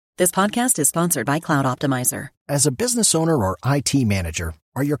This podcast is sponsored by Cloud Optimizer. As a business owner or IT manager,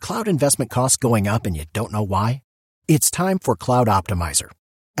 are your cloud investment costs going up and you don't know why? It's time for Cloud Optimizer.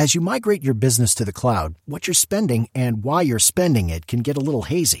 As you migrate your business to the cloud, what you're spending and why you're spending it can get a little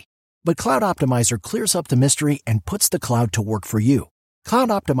hazy. But Cloud Optimizer clears up the mystery and puts the cloud to work for you. Cloud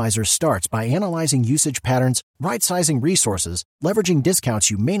Optimizer starts by analyzing usage patterns, right-sizing resources, leveraging discounts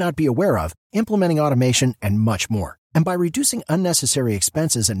you may not be aware of, implementing automation, and much more. And by reducing unnecessary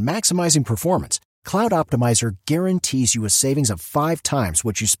expenses and maximizing performance, Cloud Optimizer guarantees you a savings of 5 times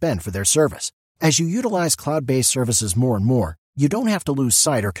what you spend for their service. As you utilize cloud-based services more and more, you don't have to lose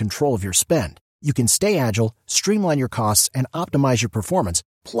sight or control of your spend. You can stay agile, streamline your costs, and optimize your performance,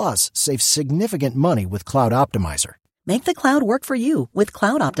 plus save significant money with Cloud Optimizer. Make the cloud work for you with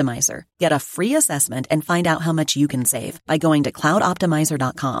Cloud Optimizer. Get a free assessment and find out how much you can save by going to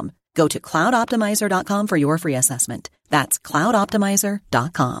cloudoptimizer.com. Go to cloudoptimizer.com for your free assessment. That's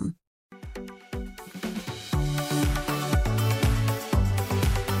cloudoptimizer.com.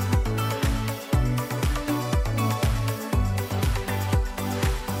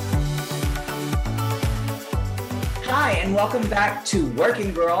 Hi, and welcome back to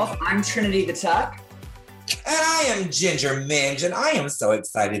Working Girls. I'm Trinity the Tuck. And I am Ginger Minge, and I am so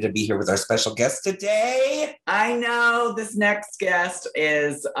excited to be here with our special guest today. I know this next guest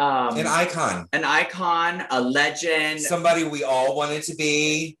is an icon, a legend, somebody we all wanted to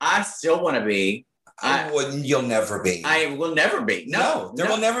be. I still want to be. You'll never be. I will never be. No, there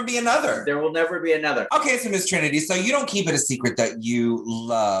will never be another. There will never be another. Okay, so Miss Trinity, so you don't keep it a secret that you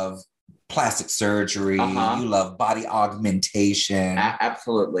love plastic surgery. You love body augmentation.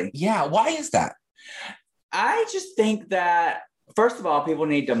 Absolutely. Yeah. Why is that? I just think that, first of all, people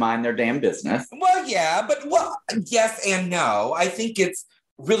need to mind their damn business. Well, yeah, but yes and no. I think it's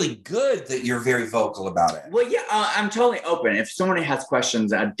really good that you're very vocal about it. Well, yeah, I'm totally open. If someone has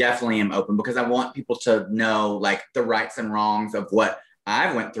questions, I definitely am open because I want people to know like the rights and wrongs of what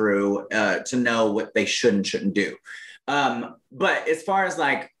I went through to know what they should and shouldn't do. But as far as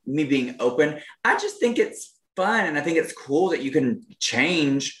like me being open, I just think it's fun. And I think it's cool that you can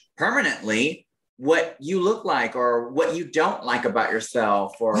change permanently what you look like or what you don't like about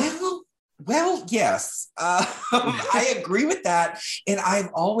yourself. Or Well, yes, I agree with that. And I've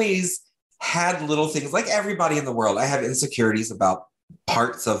always had little things like everybody in the world. I have insecurities about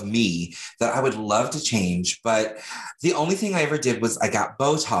parts of me that I would love to change. But the only thing I ever did was I got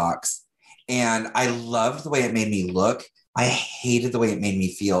Botox, and I loved the way it made me look. I hated the way it made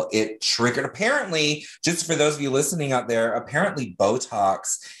me feel. It triggered, apparently, just for those of you listening out there, apparently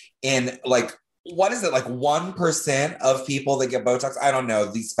Botox in like, what is it, like 1% of people that get Botox? I don't know.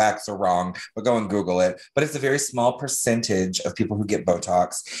 These facts are wrong, but go and Google it. But it's a very small percentage of people who get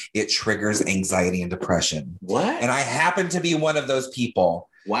Botox. It triggers anxiety and depression. What? And I happen to be one of those people.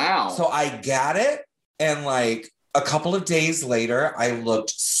 Wow. So I got it. And like a couple of days later, I looked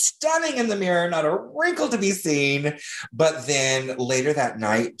stunning in the mirror, not a wrinkle to be seen. But then later that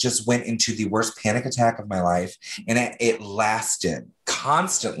night, just went into the worst panic attack of my life. And it lasted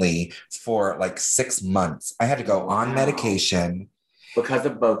constantly for like 6 months. I had to go on medication. Because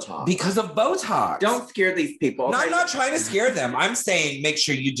of Botox. Don't scare these people. No, I'm not trying to scare them. I'm saying make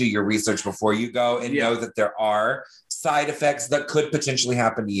sure you do your research before you go and know that there are side effects that could potentially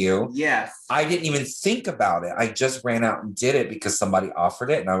happen to you. Yes. I didn't even think about it. I just ran out and did it because somebody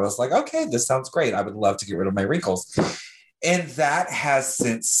offered it. And I was like, okay, this sounds great. I would love to get rid of my wrinkles. And that has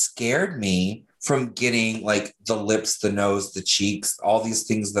since scared me from getting like the lips, the nose, the cheeks, all these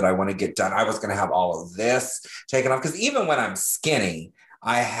things that I want to get done. I was going to have all of this taken off. Because even when I'm skinny,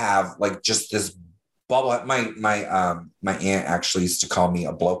 I have like just this bubble. My aunt actually used to call me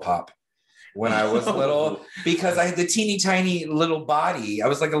a blow pop when I was little because I had the teeny tiny little body. I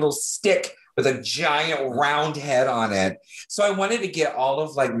was like a little stick with a giant round head on it. So I wanted to get all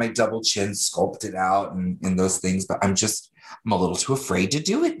of like my double chin sculpted out and those things, but I'm a little too afraid to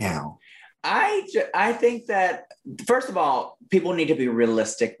do it now. I think that, first of all, people need to be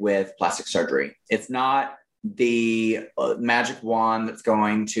realistic with plastic surgery. It's not the magic wand that's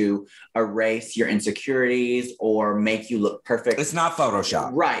going to erase your insecurities or make you look perfect. It's not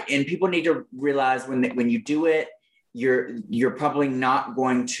Photoshop. Right. And people need to realize when you do it, you're probably not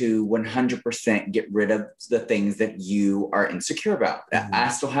going to 100% get rid of the things that you are insecure about. Mm-hmm. I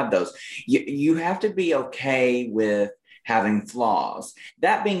still have those. You have to be okay with having flaws.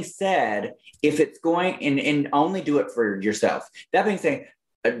 That being said, if it's going and only do it for yourself. That being said,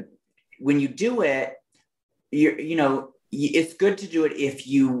 when you do it, it's good to do it if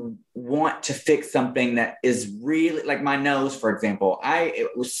you want to fix something that is really like my nose, for example. I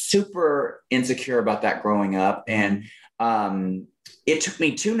was super insecure about that growing up. And it took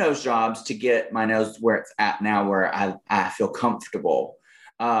me 2 nose jobs to get my nose where it's at now, where I feel comfortable.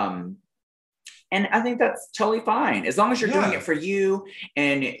 And I think that's totally fine. As long as you're doing it for you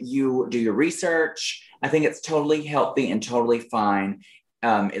and you do your research, I think it's totally healthy and totally fine.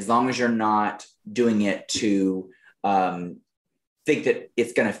 As long as you're not doing it to think that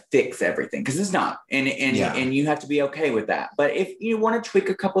it's going to fix everything, because it's not. And you have to be okay with that. But if you want to tweak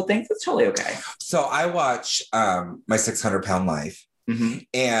a couple of things, it's totally okay. So I watch My 600 Pound Life. Mm-hmm.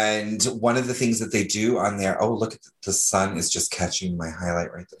 And one of the things that they do on there, look at the sun is just catching my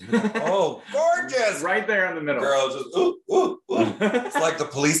highlight right there. Oh, gorgeous. Right there in the middle. Girl, just, ooh, ooh, ooh. It's like the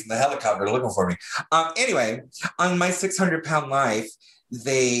police in the helicopter looking for me. Anyway, on My 600 Pound Life,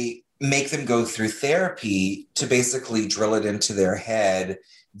 they make them go through therapy to basically drill it into their head.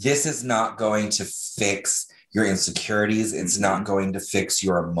 This is not going to fix your insecurities. It's not going to fix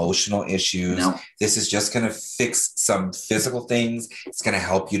your emotional issues. No. This is just going to fix some physical things. It's going to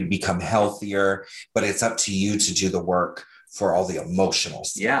help you to become healthier, but it's up to you to do the work for all the emotional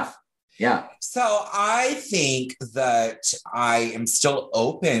stuff. Yeah. Yeah. So I think that I am still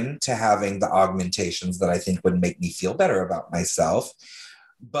open to having the augmentations that I think would make me feel better about myself.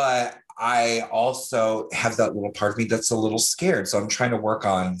 But I also have that little part of me that's a little scared. So I'm trying to work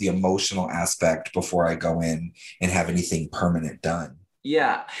on the emotional aspect before I go in and have anything permanent done.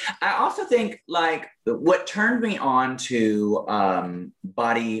 Yeah. I also think like what turned me on to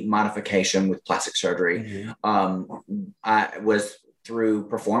body modification with plastic surgery, I was through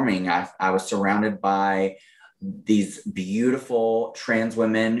performing. I was surrounded by these beautiful trans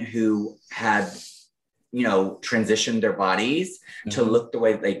women who had transitioned their bodies to look the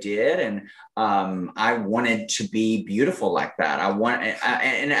way that they did. And I wanted to be beautiful like that.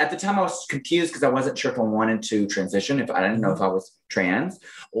 And at the time I was confused because I wasn't sure if I wanted to transition, if I didn't know if I was trans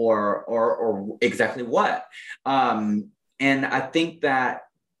or exactly what. And I think that,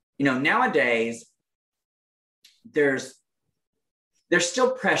 nowadays there's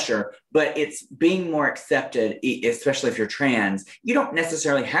still pressure, but it's being more accepted, especially if you're trans. You don't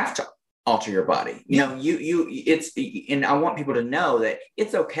necessarily have to alter your body. And I want people to know that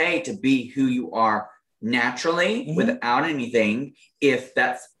it's okay to be who you are naturally without anything, if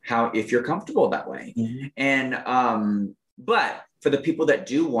you're comfortable that way. And, but for the people that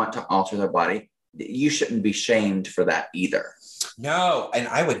do want to alter their body, you shouldn't be shamed for that either. No. And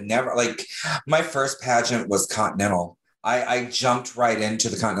I would never, my first pageant was Continental. I jumped right into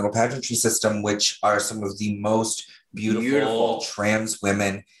the Continental pageantry system, which are some of the most beautiful trans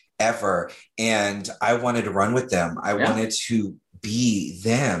women ever. And I wanted to run with them. I wanted to be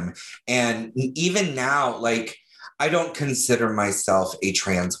them. And even now, I don't consider myself a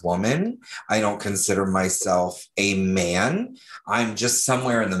trans woman. I don't consider myself a man. I'm just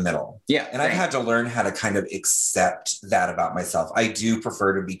somewhere in the middle. Yeah. And I've had to learn how to kind of accept that about myself. I do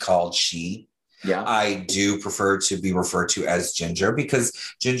prefer to be called she. Yeah. I do prefer to be referred to as Ginger, because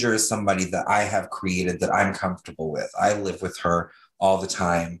Ginger is somebody that I have created that I'm comfortable with. I live with her all the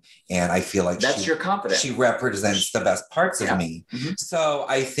time. And I feel like that's your confidence. She represents the best parts of me. So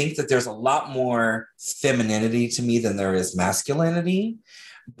I think that there's a lot more femininity to me than there is masculinity,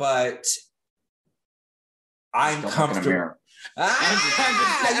 but I'm comfortable.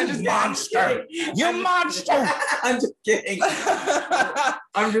 I'm just monster. You monster. I'm just kidding.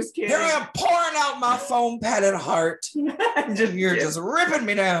 I'm just kidding. Here I am pouring out my foam padded heart. You're just ripping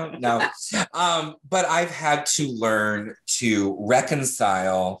me down. No. But I've had to learn to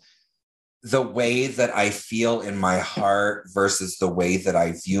reconcile the way that I feel in my heart versus the way that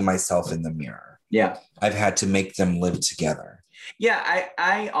I view myself in the mirror. Yeah. I've had to make them live together. Yeah.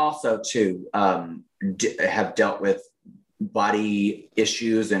 I also too have dealt with body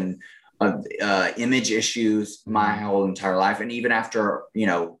issues and image issues my whole entire life. And even after,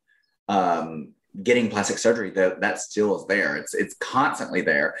 getting plastic surgery, that still is there. It's constantly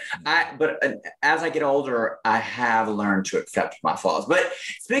there. But as I get older, I have learned to accept my flaws. But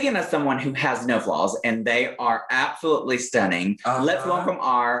speaking of someone who has no flaws, and they are absolutely stunning, let's welcome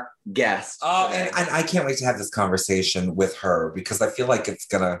our guest. And I can't wait to have this conversation with her, because I feel like it's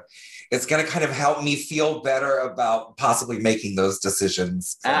gonna kind of help me feel better about possibly making those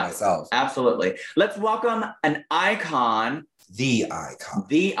decisions for myself. Absolutely. Let's welcome an icon. The icon.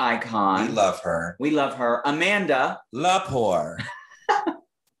 The icon. We love her. We love her. Amanda Lepore.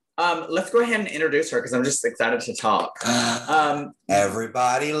 Let's go ahead and introduce her, because I'm just excited to talk.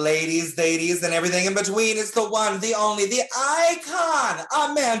 Everybody, ladies, and everything in between, it's the one, the only, the icon,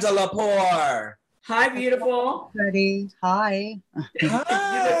 Amanda Lepore. Hi, beautiful. Ready? Hi. Hi. You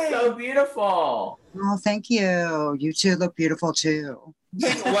look so beautiful. Oh, thank you. You two look beautiful too.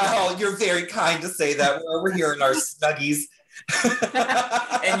 Well, you're very kind to say that. We're here in our snuggies,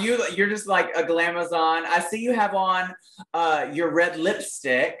 And you're just like a glamazon. I see you have on your red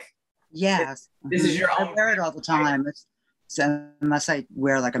lipstick. Yes. This is your I own. wear it all the time. So unless I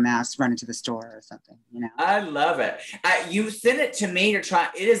wear like a mask running to the store or something, I love it. You sent it to me to try.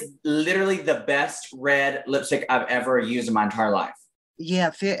 It is literally the best red lipstick I've ever used in my entire life.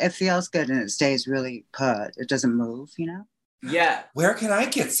 Yeah, it feels good and it stays really put. It doesn't move, Yeah. Where can I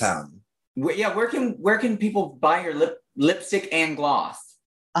get some? Where can people buy your lipstick and gloss?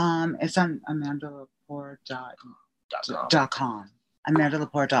 It's on AmandaLepore.com.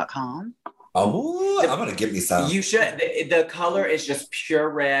 AmandaLepore.com. Oh, I'm gonna get me some. You should. The color is just pure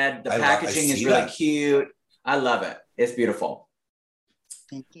red. The packaging is really cute. I love it. It's beautiful.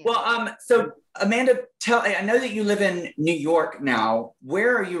 Thank you. Well, so Amanda, I know that you live in New York now.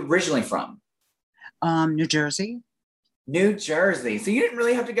 Where are you originally from? New Jersey. New Jersey. So you didn't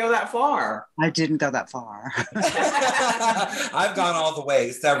really have to go that far. I didn't go that far. I've gone all the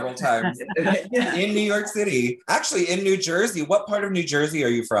way several times in New York City. Actually, in New Jersey. What part of New Jersey are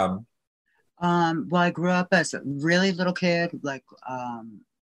you from? Well, I grew up as a really little kid.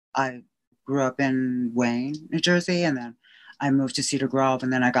 I grew up in Wayne, New Jersey, and then I moved to Cedar Grove,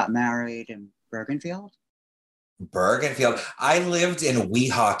 and then I got married in Bergenfield. Bergenfield. I lived in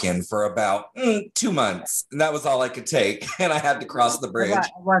Weehawken for about 2 months, and that was all I could take. And I had to cross the bridge.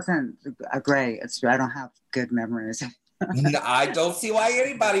 It wasn't great. I don't have good memories. I don't see why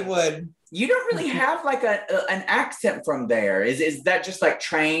anybody would. You don't really have like an accent from there. Is that just like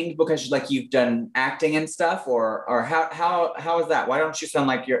trained because like you've done acting and stuff, or how is that? Why don't you sound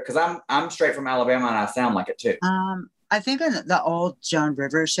like because I'm straight from Alabama and I sound like it too. I think in the old Joan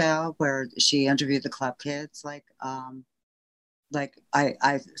Rivers show where she interviewed the club kids, I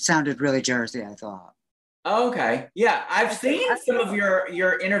sounded really Jersey, I thought. Oh, okay. Yeah, I've seen some of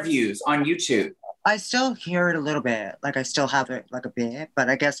your interviews on YouTube. I still hear it a little bit. I still have it like a bit, but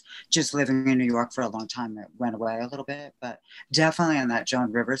I guess just living in New York for a long time, it went away a little bit. But definitely on that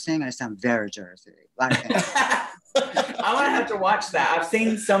Joan Rivers thing, I sound very Jersey. I think. I'm gonna have to watch that. I've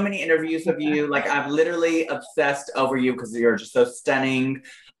seen so many interviews of you. I've literally obsessed over you because you're just so stunning.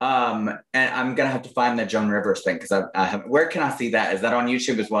 And I'm gonna have to find the Joan Rivers thing because I have. Where can I see that? Is that on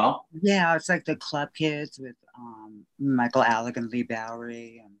YouTube as well? Yeah, it's like the club kids with Michael Alec and Lee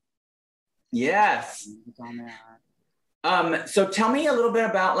Bowery and. Yes. So tell me a little bit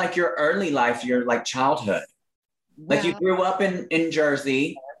about your early life, your childhood. You grew up in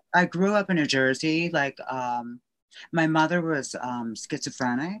Jersey. I grew up in New Jersey. My mother was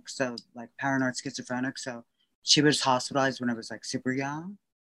schizophrenic, so paranoid schizophrenic. So she was hospitalized when I was super young,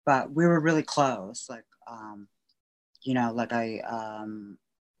 but we were really close. I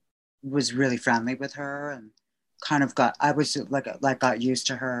was really friendly with her and kind of got used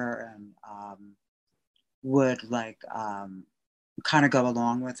to her and would kind of go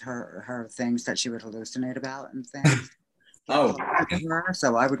along with her things that she would hallucinate about and things. Oh,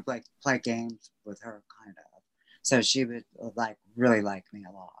 so I would play games with her kind of. So she would really like me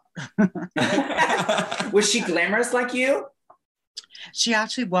a lot. Was she glamorous like you? She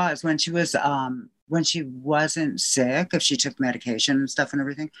actually was when she wasn't sick. If she took medication and stuff and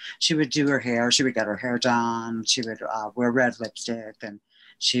everything, she would do her hair. She would get her hair done. She would wear red lipstick, and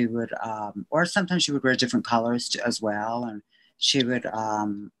she would, or sometimes she would wear different colors as well. And she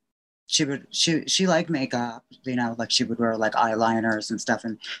liked makeup, she would wear eyeliners and stuff,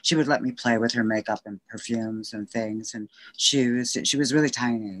 and she would let me play with her makeup and perfumes and things. And she was really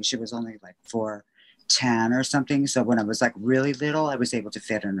tiny. She was only 4'10" or something. So when I was really little, I was able to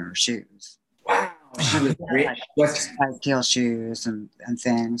fit in her shoes. Wow. She was great. High heel shoes and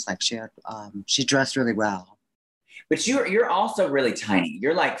things. She dressed really well. But you're also really tiny.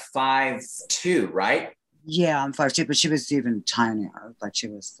 You're 5'2", right? Yeah, I'm 5'2", but she was even tinier. She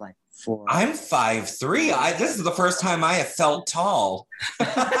was 4. I'm 5'3". This is the first time I have felt tall.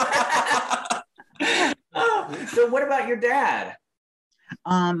 So what about your dad?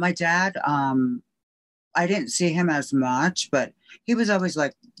 My dad, I didn't see him as much, but he was always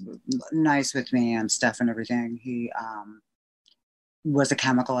nice with me and stuff and everything. He was a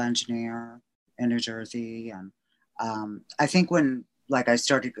chemical engineer in New Jersey, and I think when I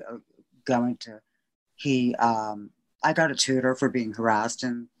started going to, I got a tutor for being harassed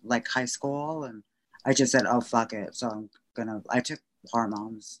in high school, and I just said, oh fuck it. So I took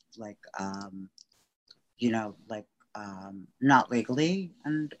hormones not legally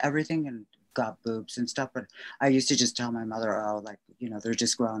and everything, and got boobs and stuff, but I used to just tell my mother, oh, they're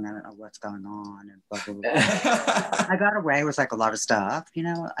just growing, I don't know what's going on, and blah, blah, blah. I got away with a lot of stuff,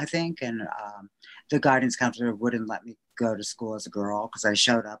 I think, and the guidance counselor wouldn't let me go to school as a girl because I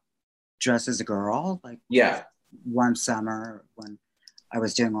showed up dressed as a girl, yeah, one summer when I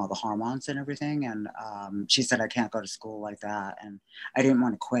was doing all the hormones and everything. And she said, I can't go to school like that. And I didn't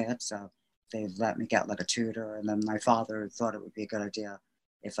want to quit. So they let me get like a tutor. And then my father thought it would be a good idea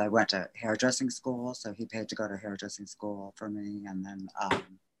if I went to hairdressing school. So he paid to go to hairdressing school for me. And then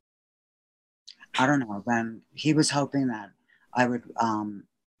I don't know, then he was hoping that I would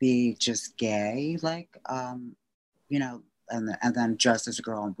be just gay, like, you know, and then dress as a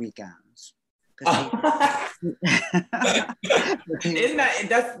girl on weekends. Isn't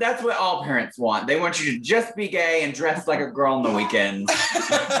that's what all parents want? They want you to just be gay and dress like a girl on the weekends.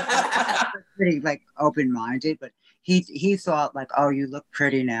 Pretty like open-minded, but he thought like, oh, you look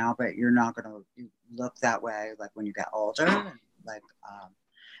pretty now, but you're not gonna look that way like when you get older. And, like,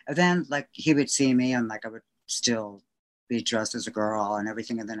 and then like he would see me and like I would still be dressed as a girl and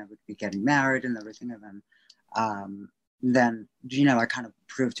everything, and then I would be getting married and everything, and then you know I kind of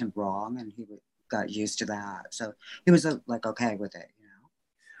proved him wrong, and he got used to that, so he was like okay with it, you know.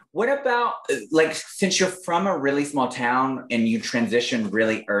 What about like since you're from a really small town and you transitioned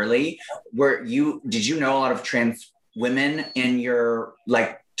really early, did you know a lot of trans women in your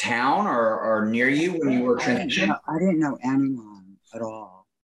like town or near you when you were transitioning? I didn't know anyone at all.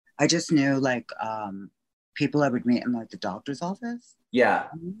 I just knew like people I would meet in like the doctor's office. Yeah.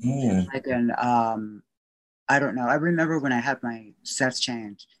 Like, and I don't know. I remember when I had my sex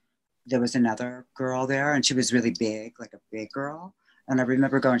change, there was another girl there and she was really big, like a big girl. And I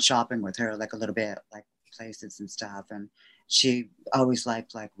remember going shopping with her like a little bit, like places and stuff. And she always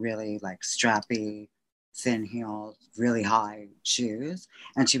liked like really like strappy, thin heeled, really high shoes.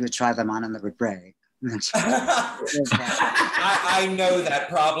 And she would try them on and they would break. I know that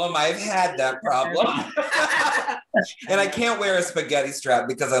problem. I've had that problem. And I can't wear a spaghetti strap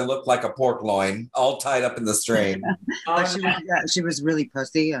because I look like a pork loin all tied up in the string. But she was really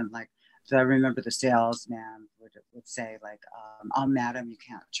pussy, and like, so I remember the salesman would say like, oh, madam, you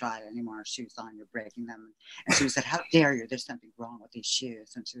can't try any more shoes on, you're breaking them. And she said, how dare you, there's something wrong with these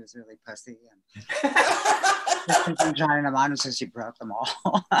shoes. And she was really pussy and trying them on, and so she broke them all.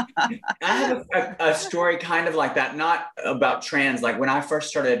 I have a story kind of like that, not about trans. Like when I first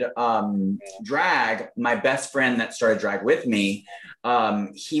started drag, my best friend that started drag with me,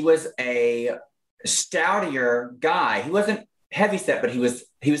 he was a stoutier guy. He wasn't heavy set, but he was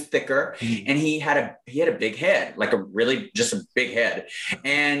thicker, and he had a big head, like just a big head.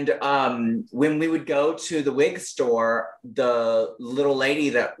 And when we would go to the wig store, the little lady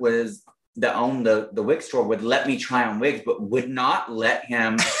that owned the wig store would let me try on wigs, but would not let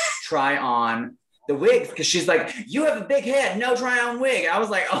him try on the wigs because she's like, you have a big head, no try on wig. I was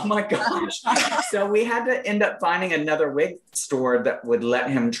like, oh my gosh. So we had to end up finding another wig store that would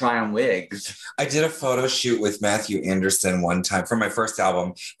let him try on wigs. I did a photo shoot with Matthew Anderson one time for my first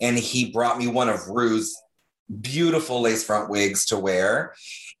album, and he brought me one of Rue's beautiful lace front wigs to wear.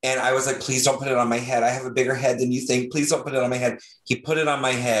 And I was like, please don't put it on my head. I have a bigger head than you think. Please don't put it on my head. He put it on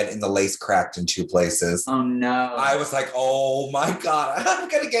my head and the lace cracked in 2 places. Oh, no. I was like, oh, my God. I'm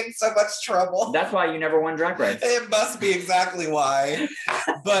going to get in so much trouble. That's why you never won Drag Race. It must be exactly why.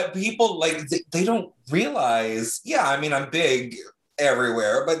 But people, like, they don't realize, yeah, I mean, I'm big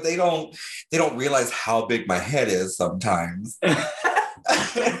everywhere, but they don't realize how big my head is sometimes.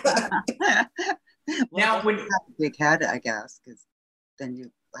 Now, when you have a big head, I guess, because then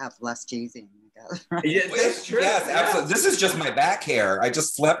you have less teasing, I guess. Right? Yeah, that's true. Yes, absolutely. This is just my back hair. I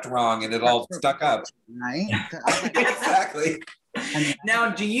just slept wrong and it all stuck up. Right? Exactly. Now,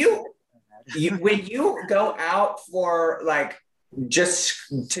 do you when you go out for like just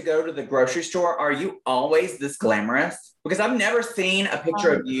to go to the grocery store, are you always this glamorous? Because I've never seen a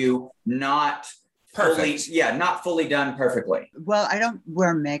picture of you not perfect. Not fully done perfectly. Well, I don't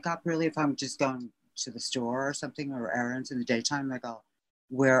wear makeup really if I'm just going to the store or something or errands in the daytime. Like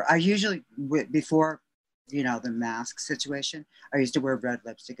I usually, before, you know, the mask situation, I used to wear red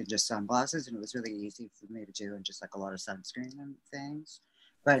lipstick and just sunglasses, and it was really easy for me to do, and just like a lot of sunscreen and things.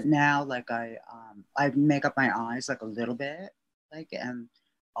 But now, like I make up my eyes like a little bit, like, and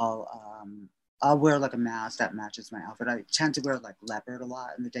I'll wear like a mask that matches my outfit. I tend to wear like leopard a lot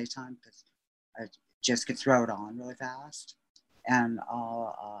in the daytime because I just could throw it on really fast. And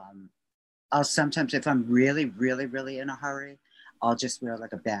I'll sometimes, if I'm really, really, really in a hurry, I'll just wear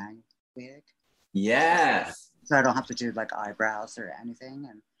like a bang wig. Yes. So I don't have to do like eyebrows or anything.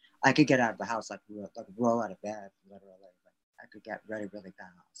 And I could get out of the house, like roll out of bed, literally. Like I could get ready really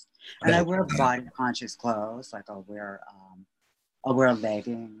fast. And I wear body conscious clothes. Like I'll wear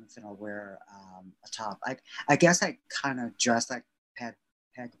leggings and I'll wear a top. I guess I kind of dress like Peg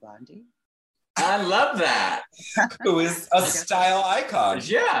Bundy. I love that. who is a style icon.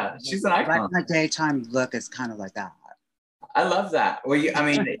 Yeah, she's an icon. My daytime look is kind of like that. I love that. Well, I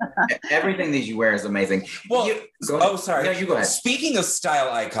mean, everything that you wear is amazing. Well, sorry. No, you go ahead. Speaking of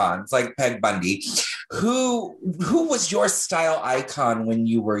style icons like Peg Bundy, who was your style icon when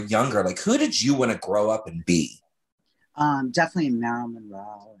you were younger? Like, who did you want to grow up and be? Definitely Marilyn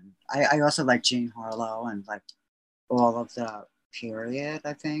Monroe. And I also like Jean Harlow and like all of the period,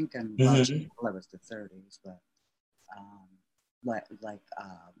 I think. And well, Jean Harlow was the 30s, but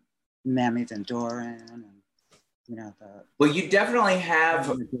Mammy Van Doren and well, you definitely have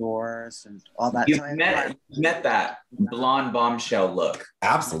the Doors and all that. You've met that blonde bombshell look.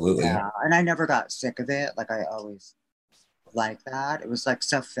 Absolutely. Yeah, and I never got sick of it. Like I always liked that. It was like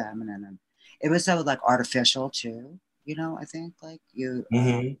so feminine and it was so like artificial too. I think like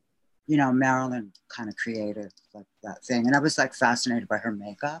Marilyn kind of created like that thing, and I was like fascinated by her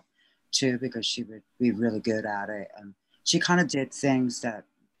makeup too because she would be really good at it, and she kind of did things that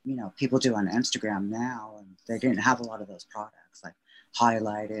people do on Instagram now, and they didn't have a lot of those products like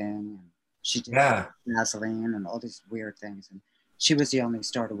highlighting, and she did Vaseline and all these weird things. And she was the only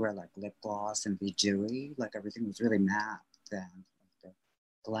star to wear like lip gloss and be dewy. Like everything was really matte then, like the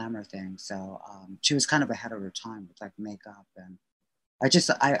glamour thing. So she was kind of ahead of her time with like makeup. And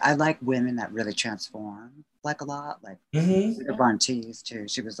I like women that really transform like a lot. Like Rita Von Teese too.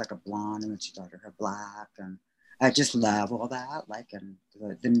 She was like a blonde and then she dyed her hair black, and I just love all that, like, and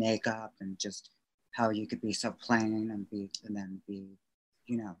the makeup and just how you could be so plain and then be.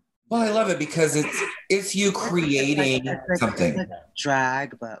 Well, I love it because it's you creating something. It's like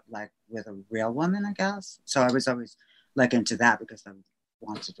drag, but like with a real woman, I guess. So I was always like into that because I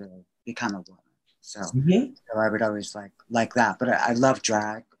wanted to become a woman. So I would always like that. But I love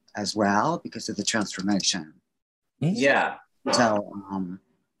drag as well because of the transformation. Yeah. So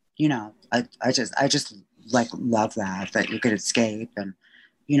I just like love that you could escape and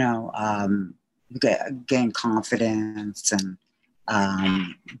gain confidence and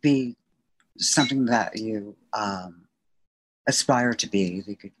be something that you aspire to be.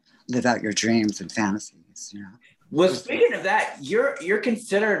 You could live out your dreams and fantasies. Well, speaking of that, you're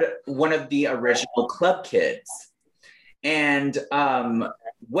considered one of the original club kids, and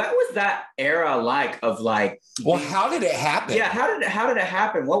what was that era like? Of like, well, how did it happen? Yeah, how did it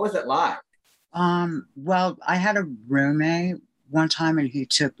happen? What was it like? Well, I had a roommate one time and he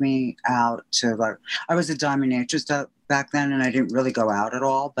took me out to I was a dominatrix back then and I didn't really go out at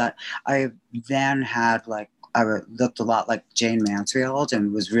all, but I then had I looked a lot like Jane Mansfield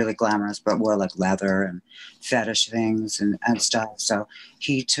and was really glamorous, but wore like leather and fetish things and stuff. So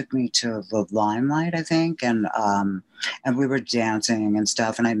he took me to the Limelight, I think. And we were dancing and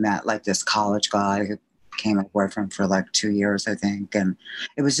stuff. And I met like this college guy who became a boyfriend for like 2 years, I think. And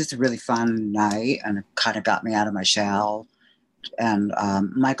it was just a really fun night and it kind of got me out of my shell. And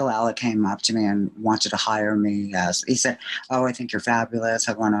Michael Alec came up to me and wanted to hire me he said, "Oh, I think you're fabulous.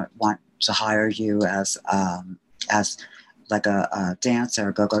 I want to hire you as like a dancer,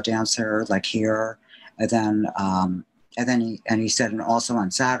 a go-go dancer, like here." And then he said, and also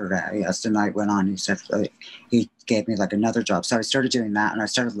on Saturday, as the night went on, he said he gave me like another job. So I started doing that, and I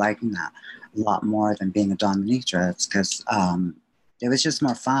started liking that a lot more than being a dominatrix because it was just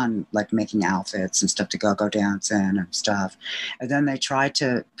more fun, like making outfits and stuff to go dancing and stuff. And then they tried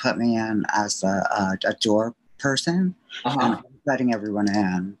to put me in as a door person and letting everyone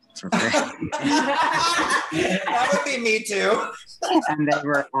in for free. That would be me too. And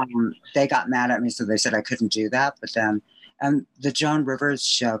they got mad at me, so they said I couldn't do that. But then, the Joan Rivers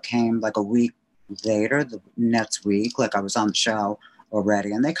show came like a week later, the next week. Like I was on the show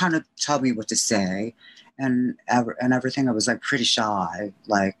already, and they kind of told me what to say. And everything. I was like pretty shy,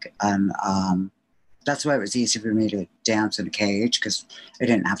 that's why it was easy for me to dance in a cage because I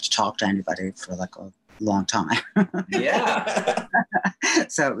didn't have to talk to anybody for like a long time. Yeah.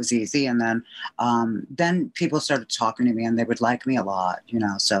 So it was easy, and then people started talking to me, and they would like me a lot,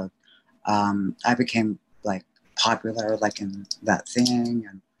 So I became like popular, like in that thing,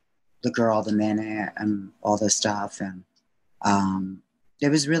 and the Girl, the Minute, and all this stuff, and it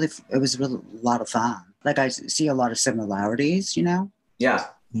was really a lot of fun. Like I see a lot of similarities, Yeah.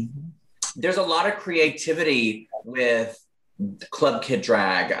 Mm-hmm. There's a lot of creativity with club kid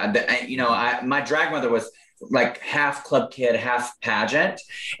drag. My drag mother was like half club kid, half pageant.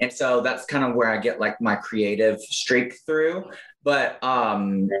 And so that's kind of where I get like my creative streak through. But I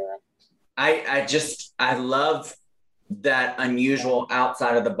love that unusual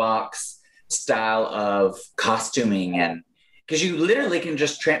outside of the box style of costuming, and because you literally can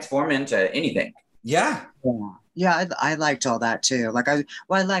just transform into anything. Yeah. Yeah, I liked all that too. Like I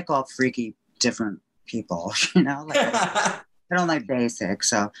like all freaky different people, you know, like I don't like basic.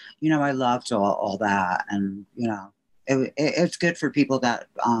 So, you know, I loved all that. And, you know, it's good for people that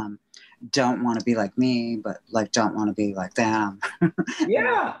don't want to be like me, but like don't want to be like them.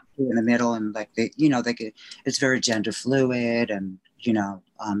 Yeah. In the middle, and like they, you know, they could, it's very gender fluid, and you know,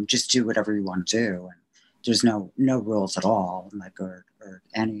 just do whatever you want to do, and there's no rules at all, like or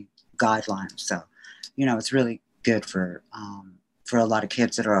any guidelines. So, you know, it's really good for a lot of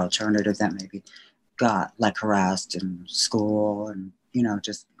kids that are alternative that maybe got like harassed in school and, you know,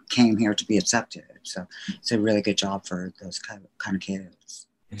 just came here to be accepted. So it's a really good job for those kind of kids.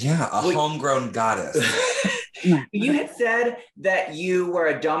 Yeah, a homegrown goddess. You had said that you were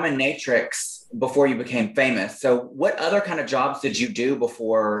a dominatrix before you became famous. So what other kind of jobs did you do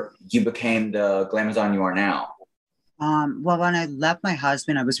before you became the glamazon you are now? Well, when I left my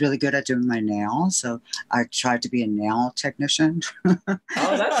husband, I was really good at doing my nails. So I tried to be a nail technician. Oh,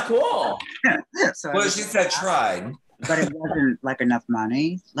 that's cool. So Well, she said tried. But it wasn't like enough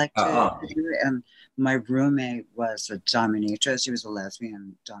money, like to do it. And my roommate was a dominatrix. She was a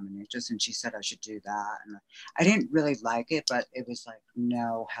lesbian dominatrix, and she said I should do that. And I didn't really like it, but it was like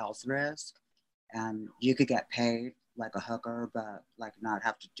no health risk, and you could get paid like a hooker, but like not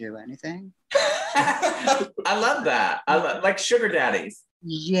have to do anything. I love that. I love like sugar daddies.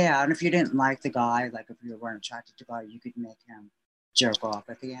 Yeah, and if you didn't like the guy, like if you weren't attracted to the guy, you could make him jerk off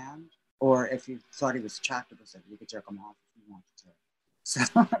at the end. Or if you thought he was attractive, you could jerk him off if you wanted to. So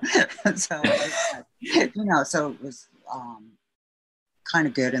you know, so it was kind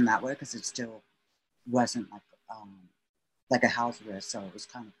of good in that way because it still wasn't like a health risk. So it was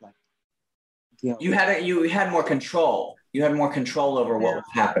kind of like you had more control. You had more control over what was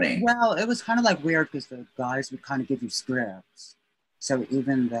happening. Well, it was kind of like weird because the guys would kind of give you scripts. So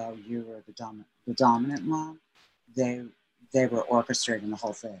even though you were the dominant one, they were orchestrating the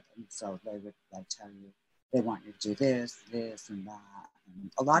whole thing. And so they would like tell you, they want you to do this, and that. And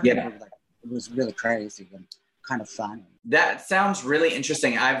a lot of people were like, it was really crazy and kind of funny. That sounds really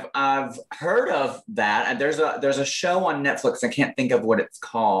interesting. I've heard of that. There's a show on Netflix. I can't think of what it's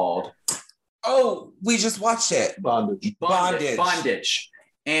called. Oh, we just watched it. Bondage.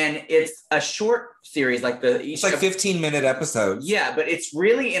 And it's a short series, like it's like 15-minute episodes. Yeah, but it's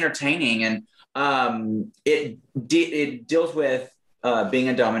really entertaining, and it deals with being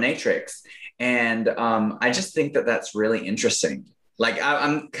a dominatrix, and I just think that that's really interesting. Like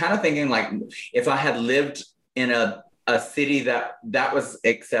I'm kind of thinking, like if I had lived in a city that was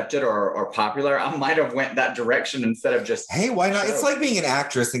accepted or popular, I might have went that direction instead of just hey, why not? It's like being an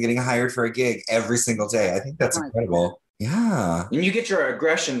actress and getting hired for a gig every single day. I think that's incredible. Yeah. And you get your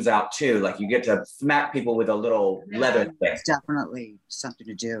aggressions out too. Like you get to smack people with a little leather thing. It's definitely something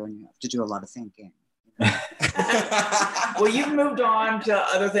to do, and you have to do a lot of thinking. Well, you've moved on to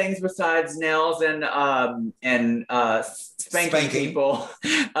other things besides nails and spanking people.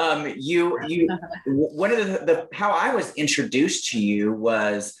 You one of the how I was introduced to you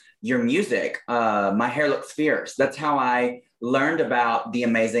was your music. My Hair Looks Fierce. That's how I learned about the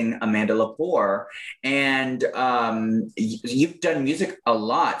amazing Amanda Lepore. And you've done music a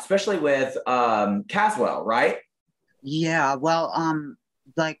lot, especially with Caswell, right? Yeah, well,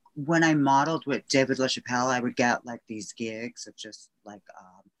 like when I modeled with David LaChapelle, I would get like these gigs of just like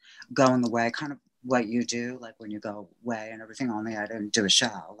going away, kind of what you do, like when you go away and everything, only I didn't do a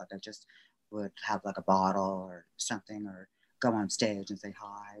show. Like I just would have like a bottle or something, or go on stage and say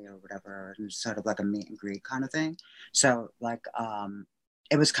hi or whatever, and sort of like a meet and greet kind of thing. So like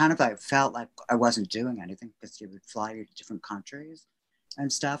it was kind of like, felt like I wasn't doing anything because you would fly to different countries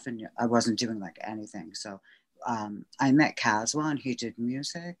and stuff, and I wasn't doing like anything. So I met Caswell, and he did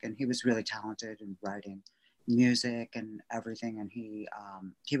music, and he was really talented in writing music and everything. And he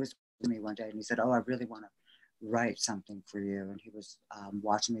was with me one day, and he said, "Oh, I really want to write something for you." And he was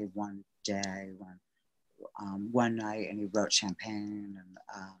watching me one day one night, and he wrote Champagne,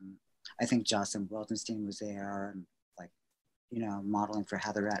 and I think Jocelyn Wildenstein was there, and like, you know, modeling for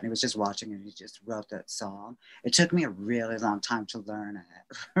Heatherette, and he was just watching, and he just wrote that song. It took me a really long time to learn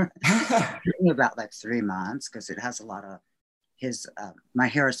it. It took me about like 3 months because it has a lot of his My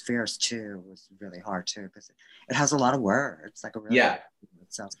Hair is Fierce too was really hard too because it has a lot of words, like a really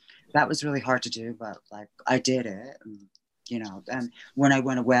so that was really hard to do, but like I did it, and you know, and when I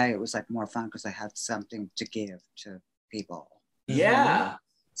went away, it was like more fun because I had something to give to people. Yeah.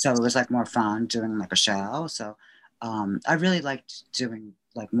 So it was like more fun doing like a show. So I really liked doing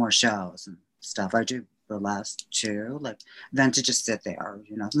like more shows and stuff. I do burlesque too, like than to just sit there,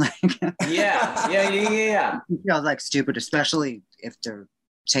 you know, like yeah. You feel like stupid, especially if they're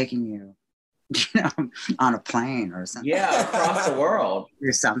taking you you know, on a plane or something. Yeah, across the world.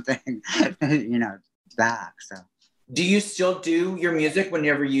 Or something, you know, back. So Do you still do your music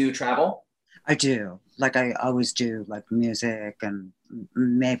whenever you travel? I do. Like I always do like music and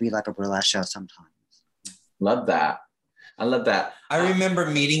maybe like a burlesque show sometimes. Love that. I love that. I remember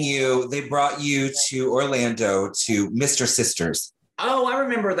meeting you. They brought you to Orlando to Mr. Sisters. Oh, I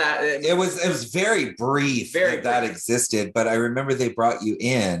remember that. It was very brief that existed, but I remember they brought you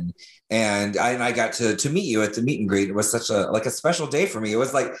in, and I got to meet you at the meet and greet. It was such a special day for me. It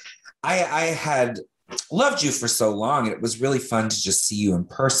was like I had loved you for so long, and it was really fun to just see you in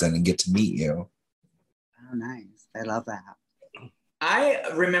person and get to meet you. Oh, nice. I love that. I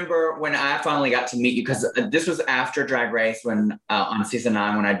remember when I finally got to meet you, because this was after Drag Race, when on season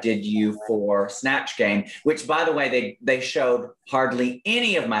 9, when I did you for Snatch Game, which, by the way, they showed hardly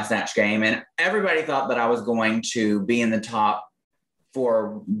any of my Snatch Game, and everybody thought that I was going to be in the top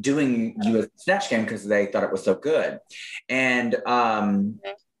for doing you a Snatch Game because they thought it was so good. And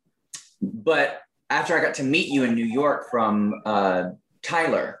but after I got to meet you in New York from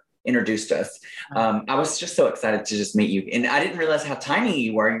Tyler introduced us. I was just so excited to just meet you. And I didn't realize how tiny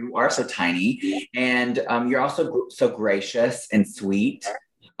you were. You are so tiny. And you're also so gracious and sweet.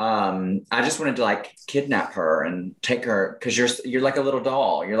 I just wanted to like kidnap her and take her, because you're like a little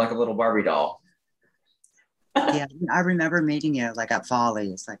doll. You're like a little Barbie doll. Yeah, I remember meeting you like at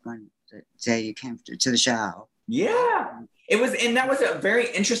Follies, like when the day you came to the show. Yeah, it was, and that was a very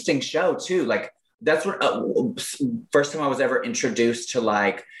interesting show too. Like that's what first time I was ever introduced to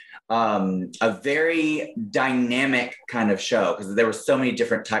like a very dynamic kind of show, because there were so many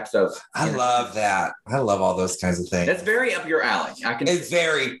different types of. I love that. I love all those kinds of things. That's very up your alley. It's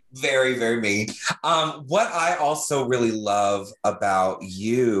very, very, very me. What I also really love about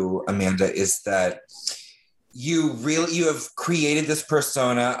you, Amanda, is that you have created this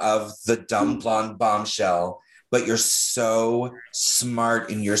persona of the dumb blonde bombshell, but you're so smart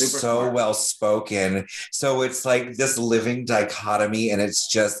and you're Super so smart. well spoken. So it's like this living dichotomy, and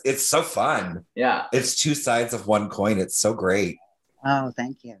it's so fun. Yeah. It's two sides of one coin. It's so great. Oh,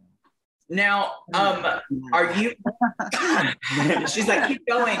 thank you. Now, are you? She's like, keep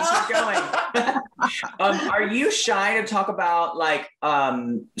going. Are you shy to talk about like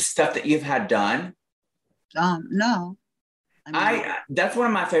stuff that you've had done? No. I mean, that's one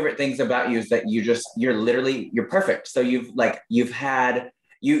of my favorite things about you, is that you're perfect. So you've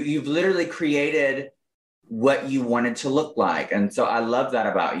literally created what you wanted to look like. And so I love that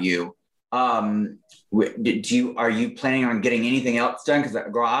about you. Are you planning on getting anything else done? Because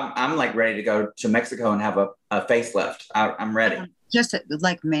girl, I'm like ready to go to Mexico and have a facelift. I'm ready. Just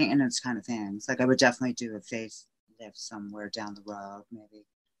like maintenance kind of things. Like I would definitely do a facelift somewhere down the road. Maybe,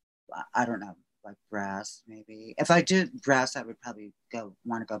 I don't know, like breasts. Maybe if I did breasts, I would probably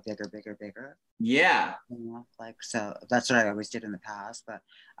want to go bigger. Yeah. You know, like, so that's what I always did in the past. But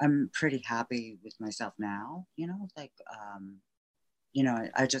I'm pretty happy with myself now. You know, like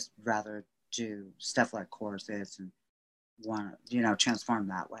I just rather do stuff like corsets and want to, transform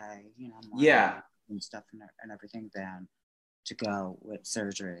that way, Yeah. and stuff and everything than to go with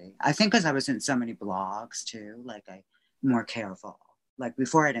surgery. I think because I was in so many blogs too, like I'm more careful. Like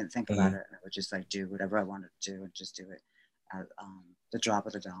before I didn't think about it. I would just like do whatever I wanted to do and just do it at the drop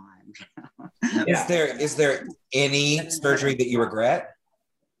of the dime. Yeah. Is there any surgery that you regret?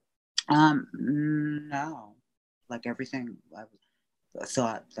 No. Like everything, I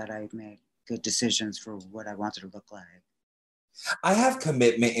thought that I made good decisions for what I wanted to look like. I have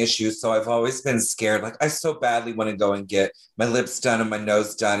commitment issues, so I've always been scared. Like I so badly want to go and get my lips done and my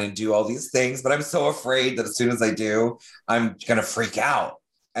nose done and do all these things, but I'm so afraid that as soon as I do, I'm gonna freak out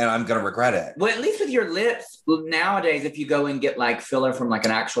and I'm gonna regret it. Well, at least with your lips nowadays, if you go and get like filler from like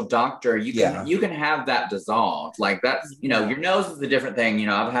an actual doctor, you can have that dissolved. Like that's your nose is a different thing.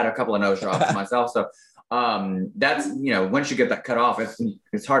 I've had a couple of nose jobs myself, so that's once you get that cut off,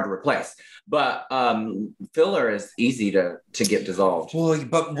 it's hard to replace. But filler is easy to get dissolved. Well,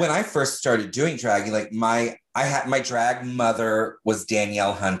 but when I first started doing drag, like my drag mother was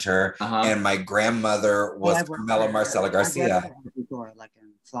Danielle Hunter, and my grandmother was Carmela Marcela Garcia. Before, like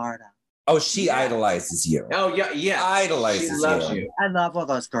in Florida. Oh, she idolizes you. Oh yeah, idolizes she loves you. I love all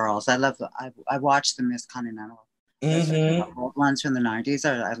those girls. I watched the Miss Continental. The old ones from the 90s.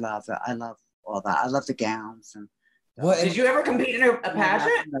 I love it. I love all that. I love the gowns and. Did you ever compete in a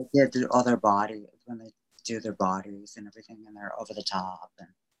pageant? They did all their body when they do their bodies and everything, and they're over the top. And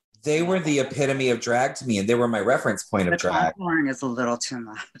they were the epitome of drag to me, and they were my reference point of drag. Contouring is a little too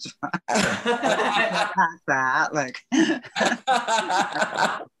much. That like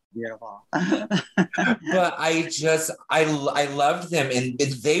beautiful. But I loved them, and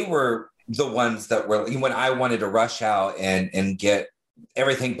they were the ones that were, when I wanted to rush out and get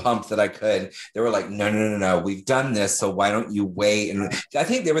everything pumped that I could, they were like, no, we've done this, so why don't you wait? And I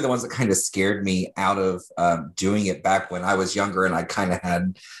think they were the ones that kind of scared me out of doing it back when I was younger and I kind of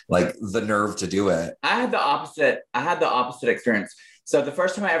had like the nerve to do it. I had the opposite experience. So the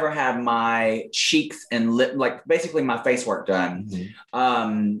first time I ever had my cheeks and lip, like basically my face work done,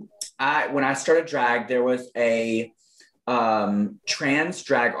 when I started drag, there was a trans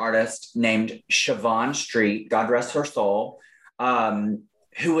drag artist named Siobhan Street, God rest her soul,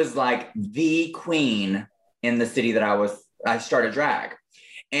 who was like the queen in the city that I started drag.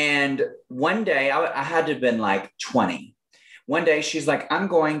 And one day I had to have been like 20. One day she's like, I'm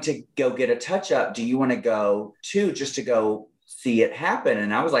going to go get a touch up. Do you want to go too, just to go see it happen?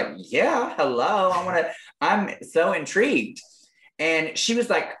 And I was like, yeah, hello. I'm so intrigued. And she was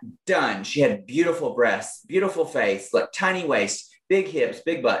like, done. She had beautiful breasts, beautiful face, like tiny waist, big hips,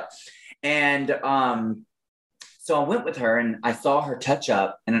 big butt. And so I went with her and I saw her touch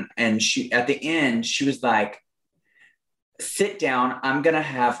up. And she, at the end, she was like, sit down. I'm going to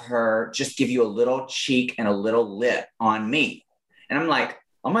have her just give you a little cheek and a little lip on me. And I'm like,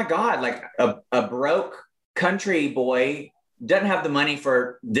 oh my God, like a broke country boy doesn't have the money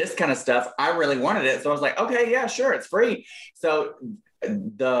for this kind of stuff. I really wanted it. So I was like, okay, yeah, sure. It's free. So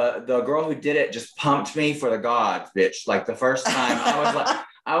the girl who did it just pumped me for the gods, bitch. Like the first time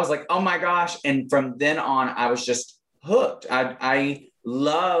I was like, oh my gosh. And from then on, I was just hooked. I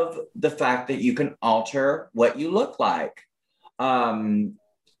love the fact that you can alter what you look like. And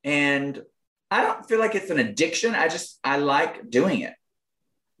I don't feel like it's an addiction. I like doing it.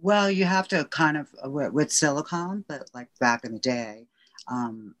 Well, you have to kind of with silicone, but like back in the day,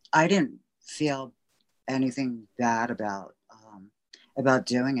 I didn't feel anything bad about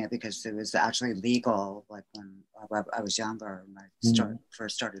doing it because it was actually legal. Like when I was younger and I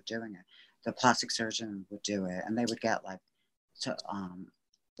first started doing it, the plastic surgeon would do it, and they would get like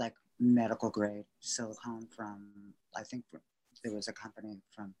medical grade silicone from, I think there was a company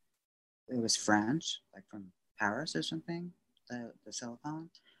from, it was French, like from Paris or something, the silicone.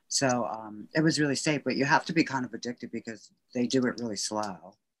 So it was really safe, but you have to be kind of addicted because they do it really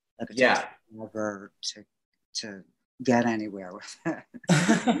slow. Like it takes forever to get anywhere with it.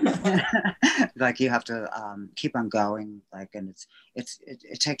 Like you have to keep on going. Like, and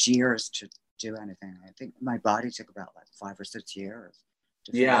it takes years to do anything. I think my body took about like 5 or 6 years.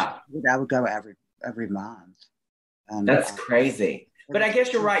 Yeah, I would go every month. And, that's crazy. But I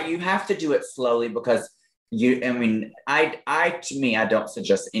guess you're right. You have to do it slowly because to me, I don't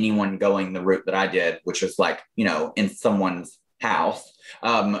suggest anyone going the route that I did, which was like, in someone's house.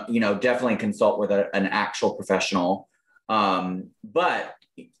 Definitely consult with an actual professional. But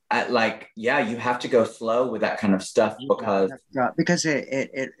you have to go slow with that kind of stuff because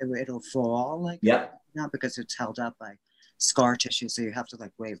it'll fall, like, because it's held up by scar tissue, so you have to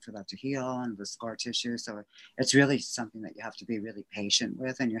like wait for that to heal, and the scar tissue, so it's really something that you have to be really patient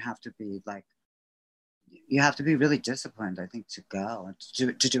with, and you have to be really disciplined, I think, to go and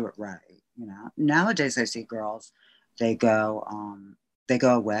to do it right. Nowadays I see girls, they go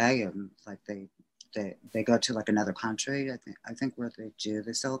away and like they go to like another country. I think where they do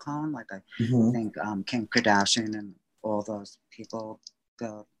the silicone, like I think Kim Kardashian and all those people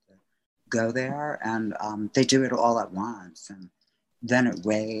go there, and they do it all at once, and then it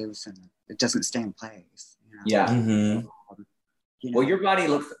waves and it doesn't stay in place. Well, your body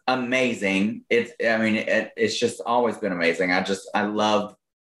looks amazing. It's just always been amazing. I love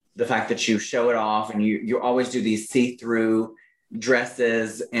the fact that you show it off, and you always do these see-through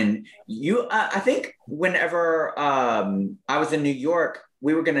dresses. And I think whenever I was in New York,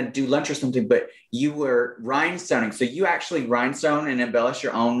 we were going to do lunch or something, but you were rhinestoning. So you actually rhinestone and embellish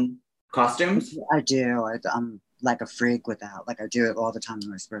your own costumes? I do. I'm like a freak with that. Like I do it all the time in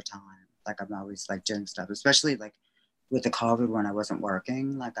my spare time. Like I'm always like doing stuff, especially like with the COVID when I wasn't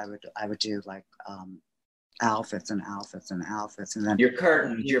working. Like I would do like outfits and then your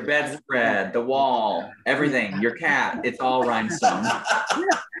curtains, your bedspread, the wall, everything, your cat, it's all rhinestone.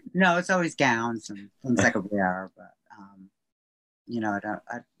 No, it's always gowns and things I could wear, but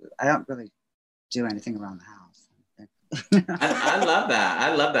I don't really do anything around the house. I love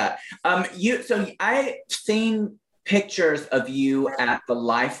that. So I've seen pictures of you at the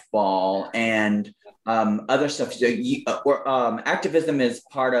Life Ball and other stuff. Activism is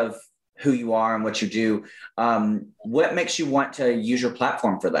part of who you are and what you do. What makes you want to use your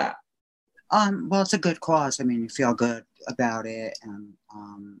platform for that? Well, it's a good cause. I mean, you feel good about it, and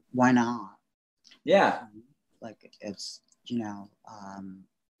why not? Yeah. Like it's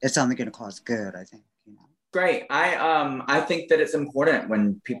it's only going to cause good, I think. Great. I think that it's important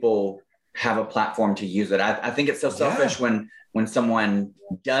when people have a platform to use it. I think it's so selfish when someone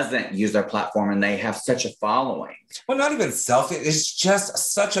doesn't use their platform and they have such a following. Well, not even selfish. It's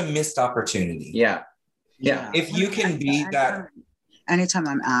just such a missed opportunity. Yeah. If you can be that. Anytime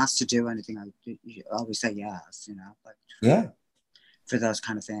I'm asked to do anything, I always say yes, for those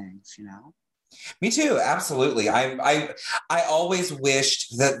kind of things, Me too. Absolutely. I always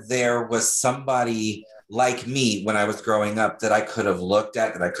wished that there was somebody like me when I was growing up that I could have looked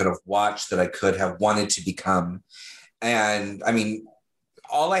at, that I could have watched, that I could have wanted to become. And I mean,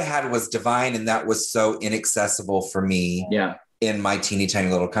 all I had was Divine, and that was so inaccessible for me in my teeny tiny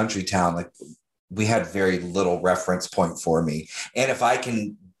little country town. Like, we had very little reference point for me. And if I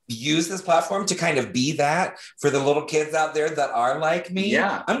can use this platform to kind of be that for the little kids out there that are like me,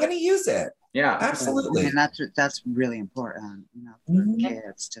 I'm going to use it. Yeah, absolutely. And that's really important, for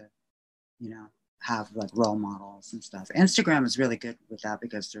kids to, have like role models and stuff. Instagram is really good with that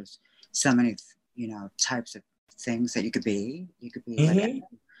because there's so many, types of things that you could be. You could be like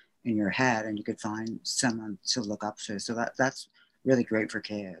in your head, and you could find someone to look up to. So that's really great for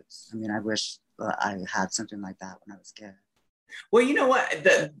kids. I mean, I wish I had something like that when I was a kid. Well, you know what?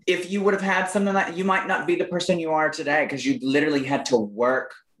 If you would have had something like, you might not be the person you are today, because you literally had to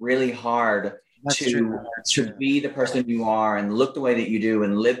work really hard to be the person you are and look the way that you do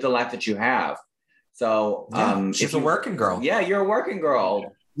and live the life that you have. So she's a working girl. Yeah, you're a working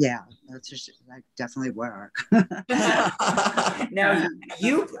girl. Yeah, that's just, I definitely work. Now,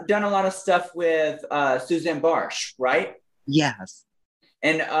 you've done a lot of stuff with Suzanne Barsh, right? Yes.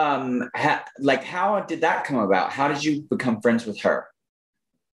 And how did that come about? How did you become friends with her?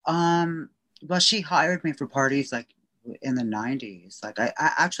 Well, she hired me for parties like in the 90s. Like I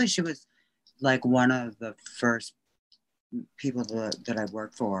actually, she was like one of the first people that I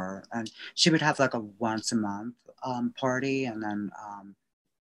worked for, and she would have like a once a month party, and then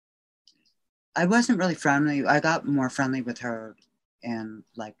I wasn't really friendly. I got more friendly with her in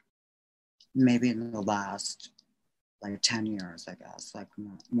like maybe in the last like 10 years, I guess, like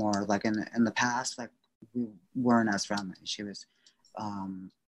more like in the past, like we weren't as friendly. She was,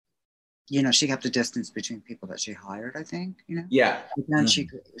 she kept a distance between people that she hired, I think, Yeah. But then she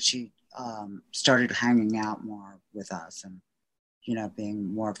started hanging out more with us and,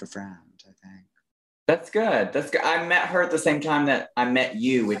 being more of a friend, I think. That's good. That's good. I met her at the same time that I met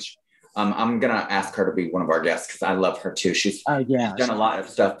you, which I'm going to ask her to be one of our guests because I love her too. She's done a lot of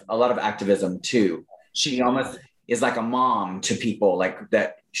stuff, a lot of activism too. She almost is like a mom to people, like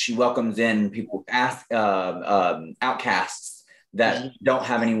that. She welcomes in people, outcasts that don't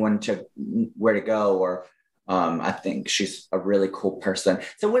have anyone where to go, or I think she's a really cool person.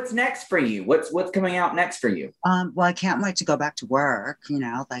 So what's next for you? What's coming out next for you? Well, I can't wait to go back to work,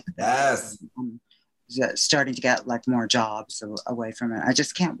 like yes. Starting to get like more jobs away from it. I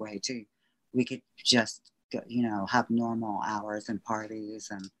just can't wait to, we could just, have normal hours and parties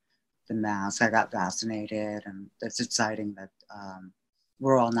and the mask. I got vaccinated, and it's exciting that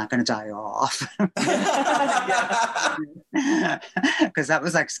we're all not going to die off. Because that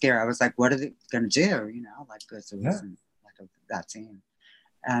was like scary. I was like, what are they going to do? Like, because it wasn't like a vaccine.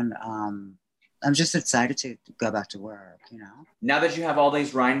 And I'm just excited to go back to work, Now that you have all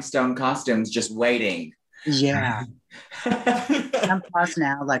these rhinestone costumes just waiting. Yeah. And plus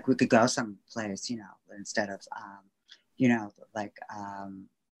now, like, we could go someplace, instead of, like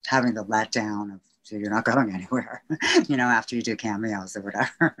having the letdown of, so you're not going anywhere, after you do cameos or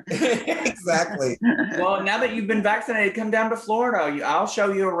whatever. Exactly. Well, now that you've been vaccinated, come down to Florida. I'll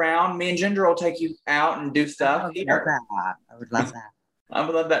show you around. Me and Ginger will take you out and do stuff. I would love that. I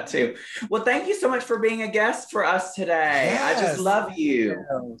would love that too. Well, thank you so much for being a guest for us today. Yes. I just love you.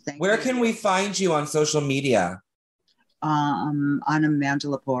 Where can we find you on social media? On Amanda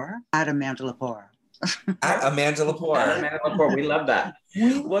Lepore. At Amanda Lepore. At Amanda Lepore. At Amanda Lepore. We love that.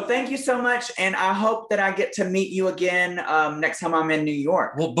 Well, thank you so much. And I hope that I get to meet you again next time I'm in New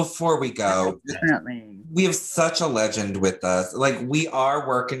York. Well, before we go, definitely. We have such a legend with us. Like, we are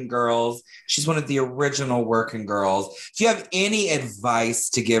working girls. She's one of the original working girls. Do you have any advice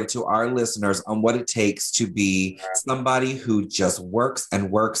to give to our listeners on what it takes to be somebody who just works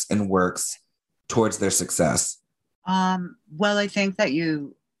and works and works towards their success? Well, I think that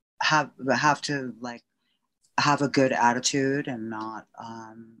you have to like have a good attitude and not,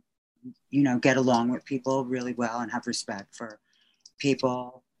 get along with people really well and have respect for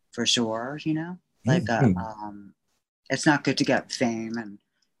people for sure, Like, it's not good to get fame and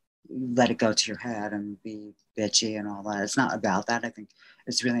let it go to your head and be bitchy and all that. It's not about that. I think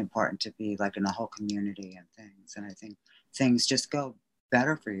it's really important to be like in the whole community and things. And I think things just go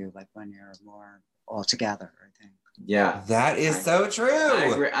better for you, like when you're more altogether, I think. Yeah. That is so true.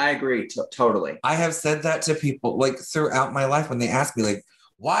 I agree totally. I have said that to people like throughout my life when they ask me like,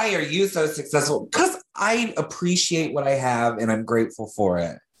 why are you so successful? Because I appreciate what I have and I'm grateful for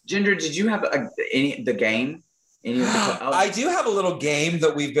it. Ginger, did you have the game? I do have a little game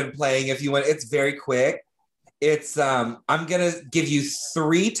that we've been playing. If you want, it's very quick. It's I'm gonna give you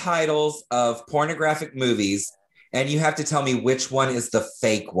 3 titles of pornographic movies, and you have to tell me which one is the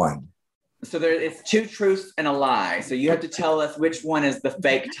fake one. So it's 2 truths and a lie. So you have to tell us which one is the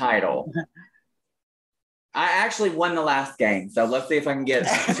fake title. I actually won the last game, so let's see if I can get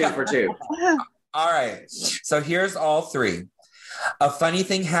 2 for 2. All right. So here's all 3. A funny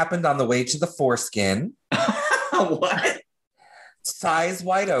thing happened on the way to the foreskin. What? Thighs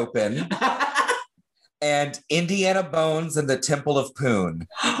wide open. And Indiana Bones and the Temple of Poon.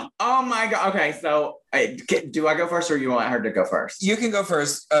 Oh my God. Okay, so do I go first or you want her to go first? You can go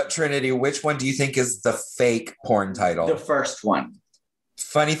first, Trinity. Which one do you think is the fake porn title? The first one.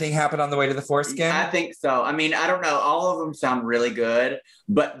 Funny thing happened on the way to the foreskin? I think so. I mean, I don't know. All of them sound really good,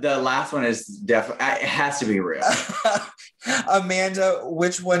 but the last one is definitely, it has to be real. Amanda,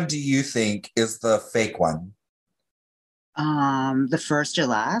 which one do you think is the fake one? The first or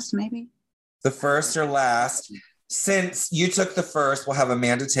last, maybe? The first or last. Since you took the first, we'll have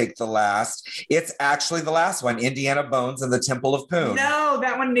Amanda take the last. It's actually the last one, Indiana Bones and the Temple of Poon. No,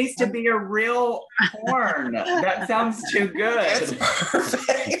 that one needs to be a real porn. That sounds too good. It's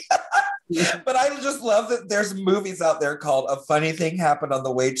perfect. But I just love that there's movies out there called A Funny Thing Happened on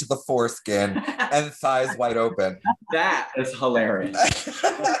the Way to the Foreskin and Thighs Wide Open. That is hilarious.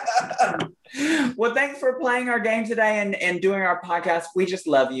 Well, thanks for playing our game today and doing our podcast. We just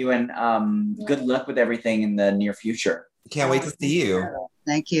love you and good luck with everything in the near future. Can't wait to see you.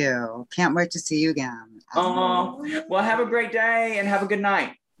 Thank you. Can't wait to see you again. Well, have a great day and have a good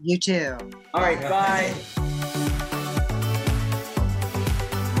night. You too. All right, bye.